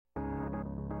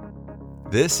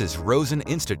This is Rosen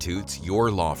Institute's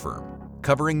Your Law Firm,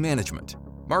 covering management,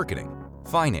 marketing,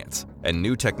 finance, and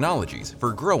new technologies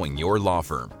for growing your law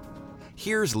firm.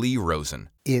 Here's Lee Rosen.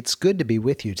 It's good to be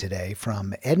with you today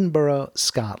from Edinburgh,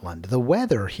 Scotland. The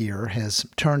weather here has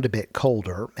turned a bit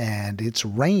colder and it's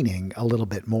raining a little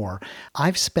bit more.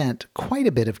 I've spent quite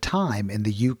a bit of time in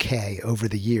the UK over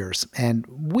the years, and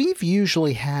we've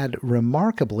usually had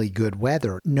remarkably good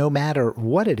weather, no matter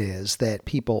what it is that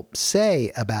people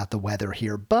say about the weather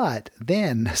here. But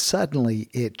then suddenly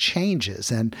it changes,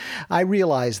 and I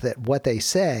realize that what they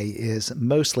say is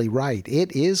mostly right.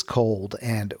 It is cold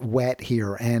and wet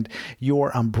here, and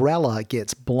your umbrella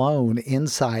gets blown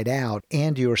inside out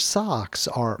and your socks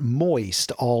are moist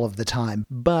all of the time.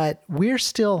 But we're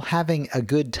still having a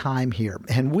good time here,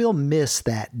 and we'll miss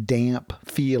that damp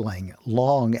feeling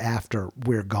long after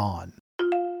we're gone.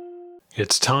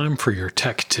 It's time for your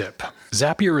tech tip.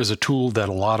 Zapier is a tool that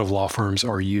a lot of law firms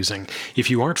are using. If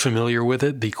you aren't familiar with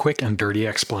it, the quick and dirty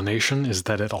explanation is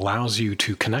that it allows you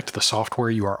to connect the software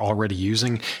you are already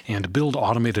using and build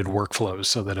automated workflows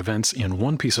so that events in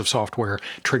one piece of software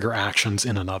trigger actions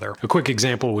in another. A quick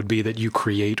example would be that you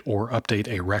create or update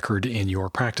a record in your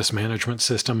practice management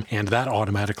system, and that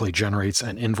automatically generates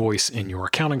an invoice in your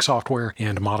accounting software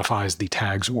and modifies the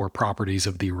tags or properties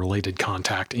of the related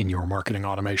contact in your marketing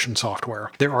automation software.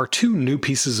 There are two new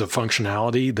pieces of functionality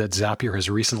that Zapier has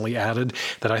recently added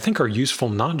that I think are useful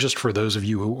not just for those of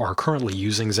you who are currently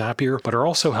using Zapier, but are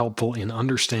also helpful in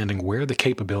understanding where the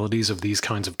capabilities of these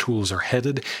kinds of tools are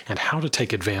headed and how to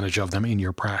take advantage of them in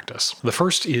your practice. The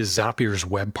first is Zapier's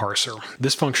web parser.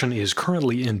 This function is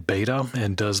currently in beta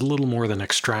and does little more than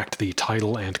extract the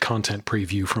title and content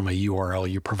preview from a URL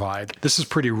you provide. This is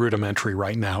pretty rudimentary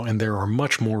right now, and there are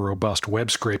much more robust web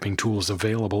scraping tools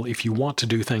available if you want to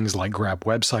do things like grab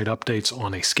website updates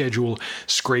on a schedule,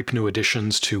 scrape new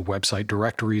additions to website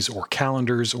directories or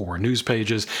calendars or news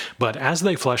pages. But as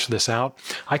they flesh this out,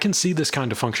 I can see this kind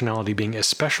of functionality being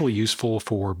especially useful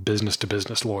for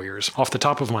business-to-business lawyers. Off the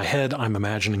top of my head, I'm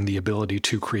imagining the ability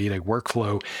to create a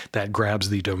workflow that grabs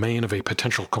the domain of a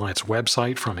potential client's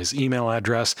website from his email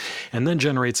address and then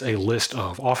generates a list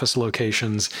of office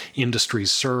locations,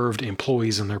 industries served,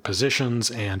 employees and their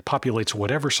positions, and populates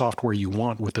whatever software you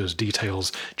want with those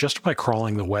details just by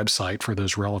crawling the website for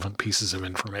those relevant pieces of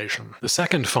information. The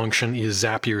second function is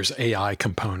Zapier's AI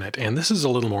component, and this is a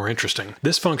little more interesting.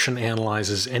 This function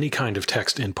analyzes any kind of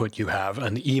text input you have,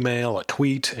 an email, a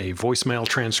tweet, a voicemail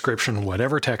transcription,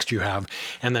 whatever text you have,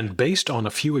 and then based on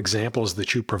a few examples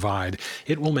that you provide,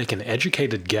 it will make an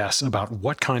educated guess about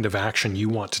what kind of action you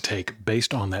want to take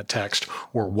based on that text,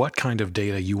 or what kind of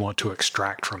data you want to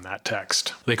extract from that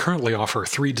text. They currently offer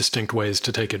three distinct ways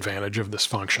to take advantage of this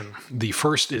function. The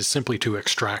first is simply to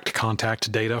extract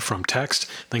contact data from text,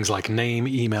 things like name,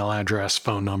 email address,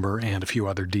 phone number, and a few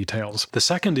other details. The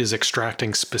second is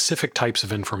extracting specific types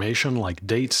of information like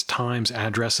dates, times,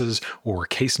 addresses, or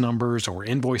case numbers or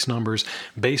invoice numbers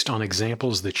based on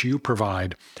examples that you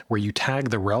provide, where you tag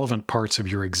the relevant parts of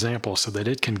your example so that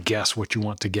it can guess what you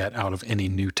want to get out of any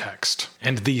new text.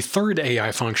 And the third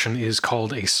AI function is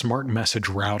called a smart message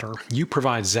router. You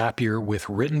provide Zapier with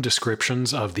written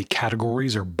descriptions of the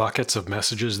categories or buckets of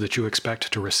messages that you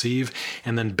expect to receive,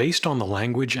 and then based on the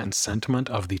language and sentiment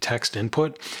of the text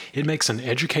input, it makes an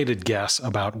educated guess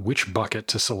about which bucket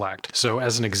to select. So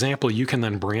as an example, you can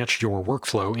then branch your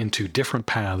workflow into different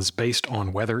paths based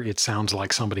on whether it sounds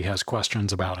like somebody has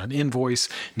questions about an invoice,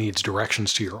 needs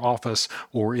directions to your office,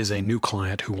 or is a new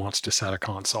client who wants to set a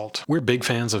consult. We're big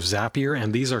fans of Zapier,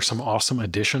 and these are some awesome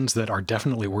additions that are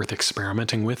definitely worth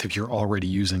experimenting with if you're already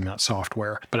using that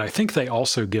software. But I think they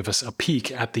also give us a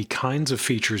peek at the kinds of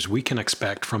features we can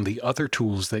expect from the other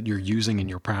tools that you're using in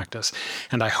your practice.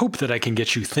 And I hope that I can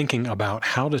get you thinking about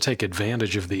how to take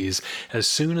advantage of these as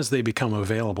soon as they become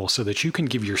available so that you can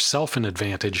give yourself an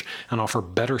advantage and offer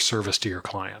better service to your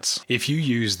clients. If you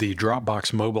use the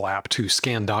Dropbox mobile app to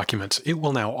scan documents, it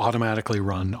will now automatically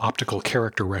run optical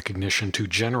character recognition to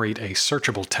generate a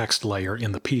searchable text layer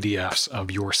in the PDFs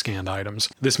of your scanned items.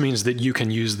 This means that you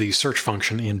can use the search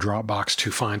function in Dropbox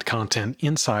to find content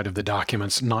inside of the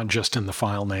documents, not just in the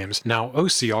file names. Now,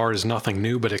 OCR is nothing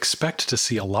new, but expect to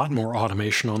see a lot more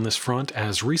automation on this front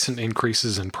as recent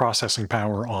increases in processing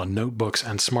power on notebooks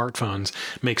and smartphones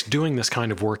makes doing this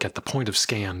kind of work at the point of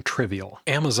scan trivial.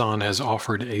 Amazon has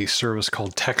offered a service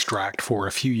called Textract for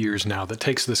a few years now that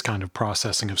takes this kind of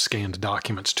processing of scanned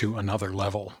documents to another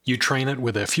level. You train it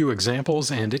with a few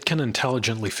examples, and it can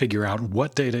intelligently figure out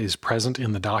what data is present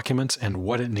in the documents and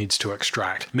what it needs to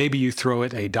extract. Maybe you throw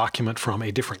it a document from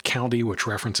a different county which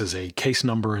references a case number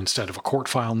number instead of a court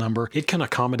file number. It can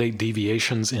accommodate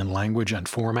deviations in language and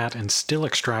format and still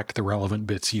extract the relevant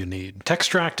bits you need.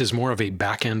 Textract is more of a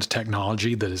back-end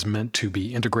technology that is meant to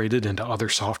be integrated into other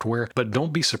software, but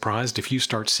don't be surprised if you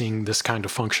start seeing this kind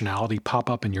of functionality pop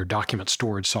up in your document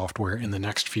storage software in the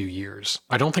next few years.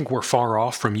 I don't think we're far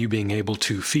off from you being able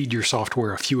to feed your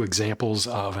software a few examples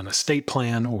of an estate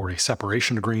plan or a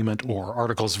separation agreement or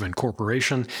articles of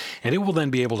incorporation, and it will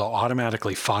then be able to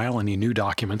automatically file any new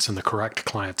documents in the correct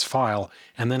client's file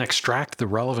and then extract the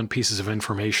relevant pieces of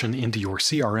information into your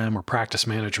CRM or practice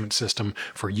management system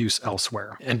for use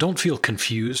elsewhere. And don't feel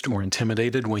confused or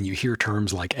intimidated when you hear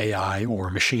terms like AI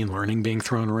or machine learning being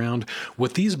thrown around.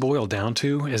 What these boil down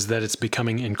to is that it's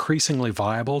becoming increasingly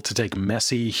viable to take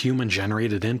messy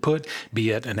human-generated input,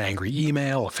 be it an angry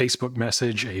email, a Facebook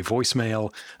message, a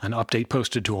voicemail, an update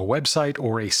posted to a website,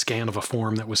 or a scan of a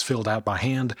form that was filled out by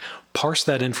hand, parse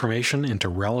that information into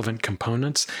relevant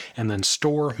components, and then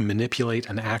store, manipulate,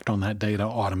 and act on that data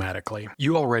automatically.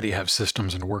 You already have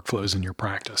systems and workflows in your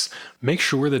practice. Make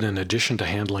sure that in addition to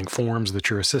handling forms that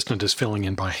your assistant is filling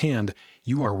in by hand,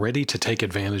 you are ready to take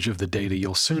advantage of the data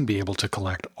you'll soon be able to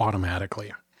collect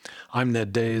automatically. I'm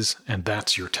Ned Days, and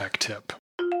that's your tech tip.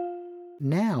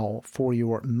 Now for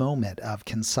your moment of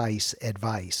concise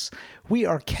advice. We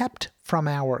are kept from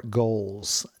our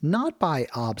goals, not by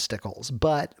obstacles,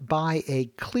 but by a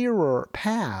clearer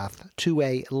path to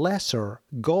a lesser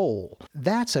goal.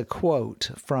 That's a quote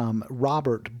from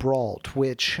Robert Brault,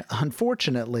 which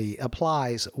unfortunately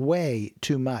applies way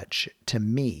too much to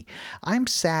me. I'm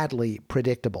sadly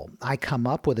predictable. I come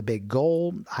up with a big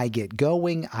goal, I get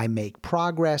going, I make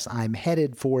progress, I'm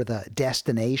headed for the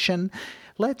destination.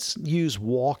 Let's use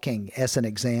walking as an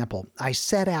example. I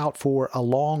set out for a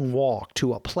long walk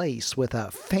to a place with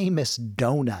a famous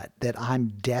donut that I'm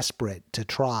desperate to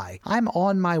try. I'm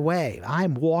on my way.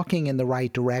 I'm walking in the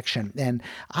right direction, and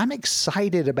I'm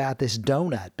excited about this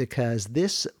donut because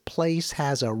this place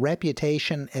has a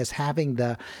reputation as having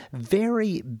the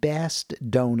very best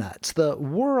donuts, the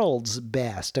world's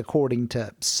best, according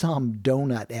to some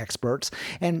donut experts,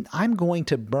 and I'm going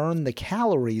to burn the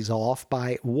calories off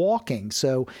by walking.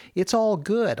 So it's all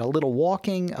good. A little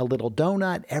walking, a little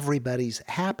donut, everybody's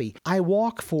happy. I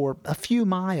walk for a few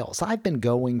miles. I've been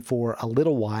going for a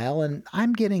little while and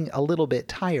I'm getting a little bit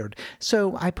tired.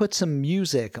 So I put some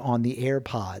music on the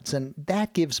AirPods and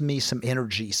that gives me some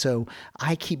energy. So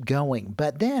I keep going.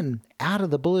 But then out of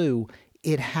the blue,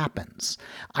 it happens.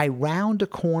 I round a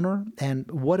corner, and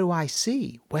what do I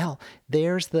see? Well,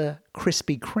 there's the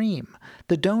Krispy Kreme.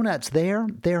 The donuts there,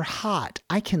 they're hot.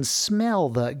 I can smell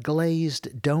the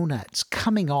glazed donuts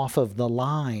coming off of the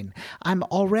line. I'm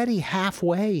already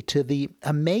halfway to the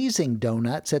amazing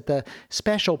donuts at the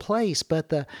special place, but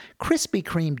the Krispy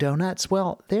Kreme donuts,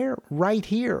 well, they're right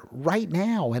here, right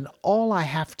now, and all I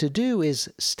have to do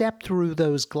is step through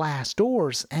those glass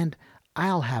doors, and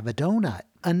I'll have a donut.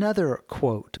 Another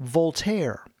quote,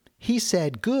 Voltaire. He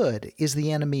said, good is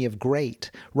the enemy of great.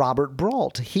 Robert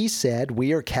Brault, he said,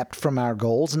 we are kept from our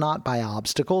goals not by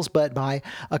obstacles, but by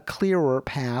a clearer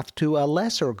path to a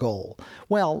lesser goal.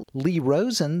 Well, Lee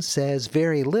Rosen says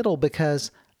very little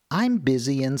because I'm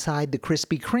busy inside the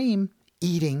Krispy Kreme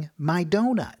eating my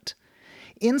donut.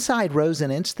 Inside Rosen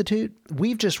Institute,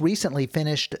 we've just recently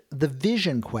finished the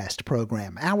Vision Quest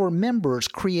program. Our members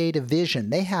create a vision.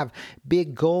 They have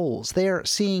big goals. They're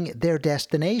seeing their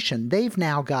destination. They've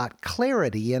now got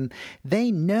clarity and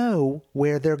they know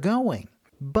where they're going.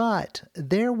 But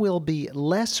there will be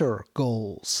lesser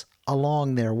goals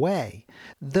along their way.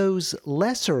 Those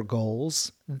lesser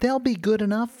goals, they'll be good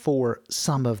enough for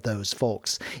some of those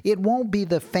folks. It won't be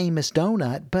the famous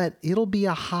donut, but it'll be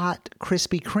a hot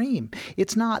Krispy Kreme.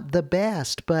 It's not the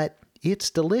best, but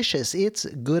it's delicious. It's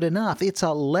good enough. It's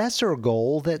a lesser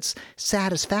goal that's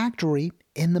satisfactory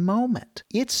in the moment.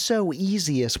 It's so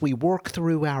easy as we work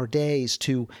through our days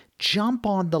to jump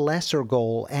on the lesser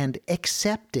goal and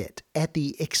accept it at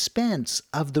the expense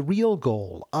of the real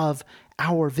goal, of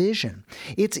our vision.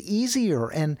 It's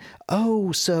easier and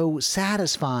oh so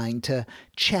satisfying to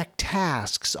check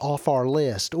tasks off our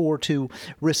list or to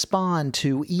respond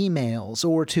to emails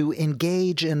or to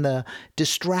engage in the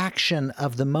distraction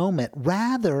of the moment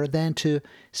rather than to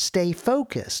stay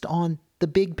focused on the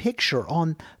big picture,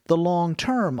 on the long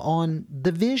term, on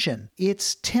the vision.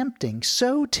 It's tempting,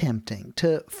 so tempting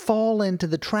to fall into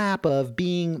the trap of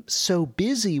being so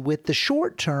busy with the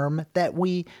short term that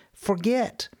we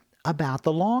forget about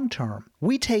the long term.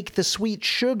 We take the sweet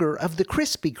sugar of the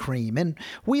Krispy Kreme and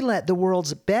we let the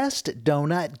world's best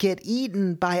donut get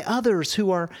eaten by others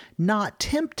who are not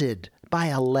tempted by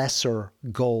a lesser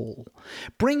goal.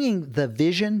 Bringing the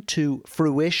vision to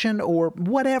fruition, or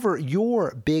whatever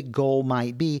your big goal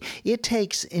might be, it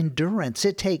takes endurance,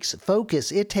 it takes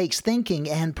focus, it takes thinking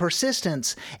and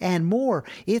persistence and more.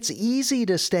 It's easy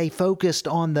to stay focused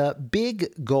on the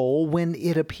big goal when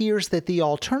it appears that the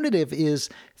alternative is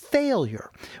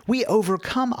failure. We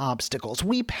overcome obstacles.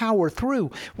 We power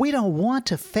through. We don't want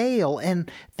to fail,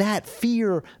 and that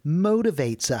fear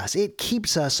motivates us. It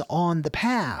keeps us on the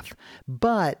path.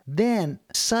 But then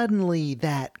suddenly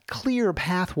that clear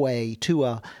pathway to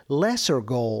a lesser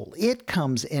goal, it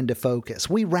comes into focus.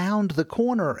 We round the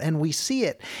corner and we see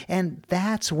it, and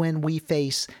that's when we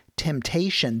face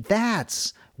temptation.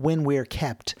 That's when we're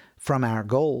kept from our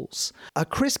goals. A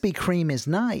Krispy Kreme is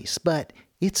nice, but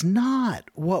it's not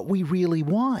what we really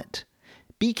want.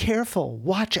 Be careful.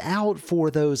 Watch out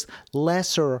for those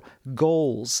lesser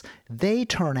goals. They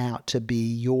turn out to be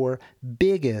your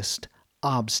biggest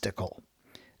obstacle.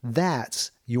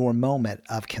 That's your moment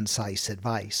of concise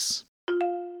advice.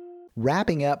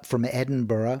 Wrapping up from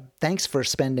Edinburgh, thanks for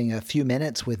spending a few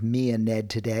minutes with me and Ned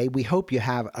today. We hope you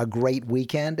have a great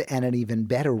weekend and an even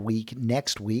better week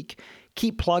next week.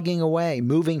 Keep plugging away,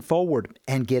 moving forward,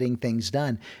 and getting things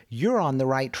done. You're on the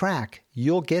right track.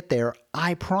 You'll get there,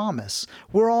 I promise.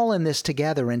 We're all in this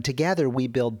together, and together we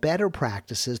build better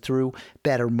practices through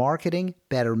better marketing,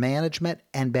 better management,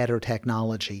 and better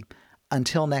technology.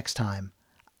 Until next time,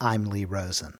 I'm Lee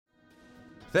Rosen.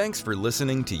 Thanks for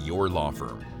listening to Your Law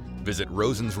Firm. Visit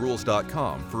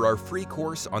rosensrules.com for our free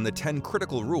course on the 10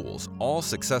 critical rules all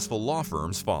successful law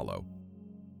firms follow.